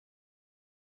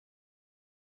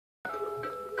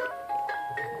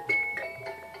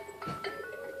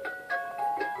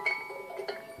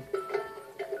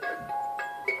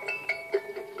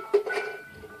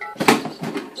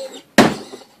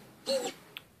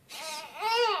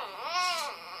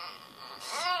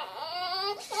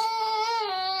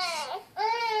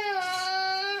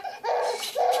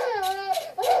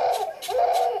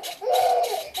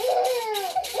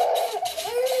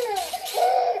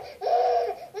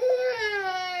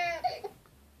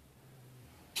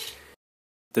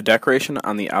The decoration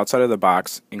on the outside of the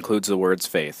box includes the words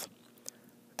faith.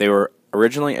 They were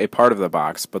originally a part of the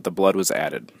box, but the blood was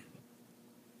added.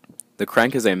 The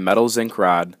crank is a metal zinc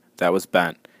rod that was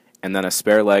bent, and then a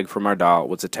spare leg from our doll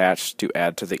was attached to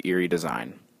add to the eerie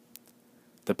design.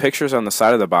 The pictures on the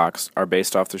side of the box are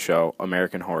based off the show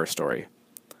American Horror Story.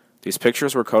 These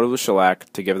pictures were coated with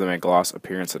shellac to give them a gloss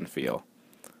appearance and feel.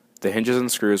 The hinges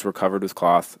and screws were covered with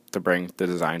cloth to bring the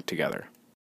design together.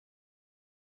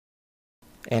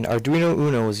 An Arduino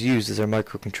Uno is used as our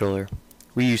microcontroller.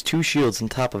 We use two shields on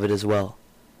top of it as well.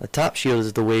 The top shield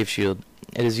is the wave shield.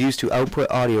 It is used to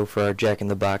output audio for our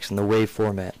jack-in-the-box in the wave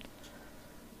format.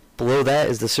 Below that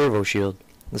is the servo shield.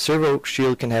 The servo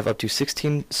shield can have up to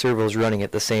 16 servos running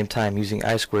at the same time using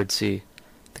I2C.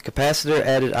 The capacitor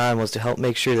added on was to help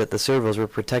make sure that the servos were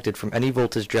protected from any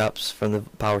voltage drops from the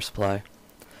power supply.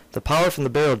 The power from the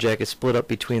barrel jack is split up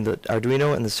between the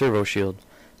Arduino and the servo shield.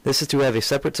 This is to have a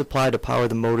separate supply to power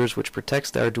the motors, which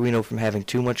protects the Arduino from having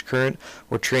too much current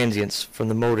or transients from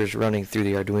the motors running through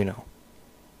the Arduino.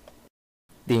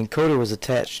 The encoder was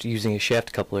attached using a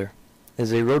shaft coupler. It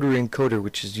is a rotary encoder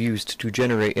which is used to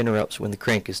generate interrupts when the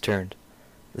crank is turned.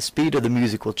 The speed of the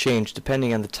music will change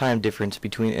depending on the time difference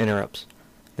between interrupts.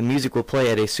 The music will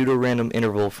play at a pseudo-random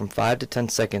interval from 5 to 10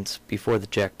 seconds before the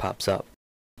jack pops up.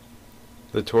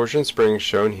 The torsion springs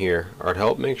shown here are to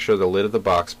help make sure the lid of the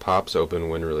box pops open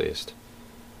when released.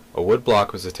 A wood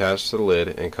block was attached to the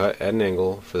lid and cut at an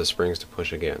angle for the springs to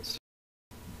push against.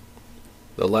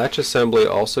 The latch assembly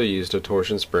also used a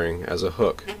torsion spring as a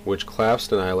hook, which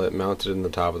clasped an eyelet mounted in the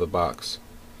top of the box.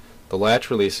 The latch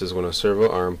releases when a servo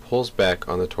arm pulls back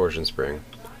on the torsion spring,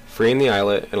 freeing the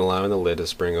eyelet and allowing the lid to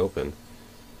spring open.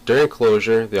 During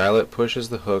closure, the eyelet pushes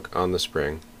the hook on the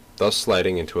spring, thus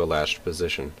sliding into a latched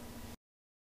position.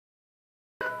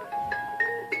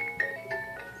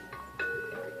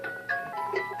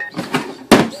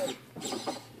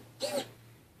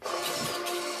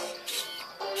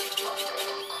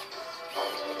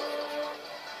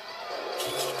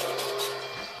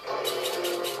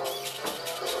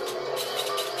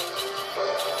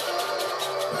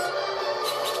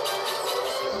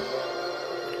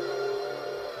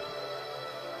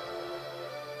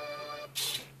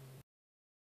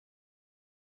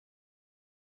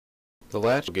 The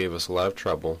latch gave us a lot of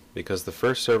trouble because the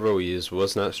first servo we used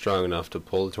was not strong enough to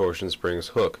pull the torsion spring's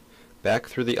hook back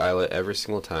through the eyelet every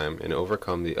single time and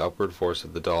overcome the upward force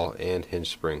of the doll and hinge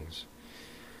springs.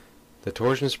 The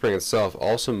torsion spring itself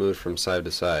also moved from side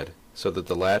to side, so that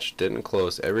the latch didn't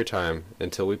close every time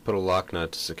until we put a lock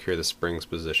nut to secure the spring's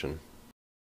position.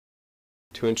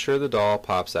 To ensure the doll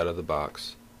pops out of the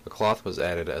box, a cloth was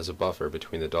added as a buffer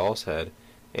between the doll's head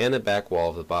and the back wall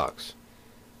of the box.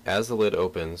 As the lid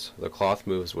opens, the cloth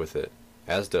moves with it,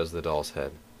 as does the doll's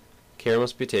head. Care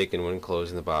must be taken when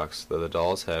closing the box that the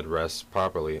doll's head rests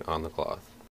properly on the cloth.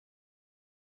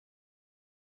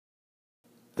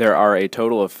 There are a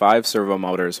total of 5 servo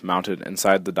motors mounted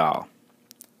inside the doll.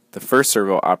 The first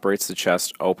servo operates the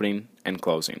chest opening and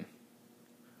closing.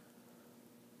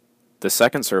 The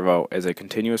second servo is a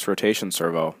continuous rotation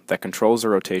servo that controls the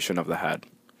rotation of the head.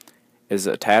 It is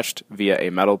attached via a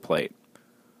metal plate.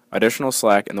 Additional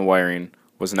slack in the wiring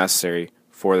was necessary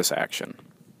for this action.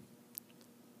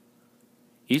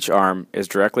 Each arm is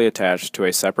directly attached to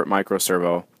a separate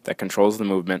microservo that controls the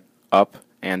movement up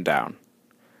and down.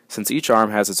 Since each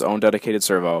arm has its own dedicated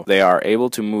servo, they are able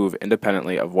to move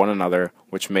independently of one another,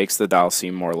 which makes the doll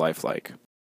seem more lifelike.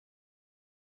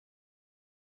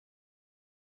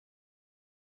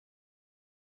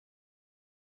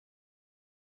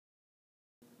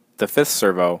 The fifth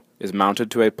servo is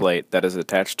mounted to a plate that is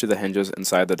attached to the hinges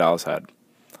inside the doll's head.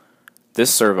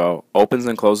 This servo opens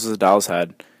and closes the doll's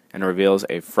head and reveals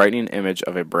a frightening image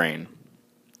of a brain.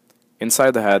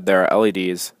 Inside the head there are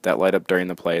LEDs that light up during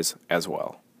the plays as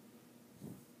well.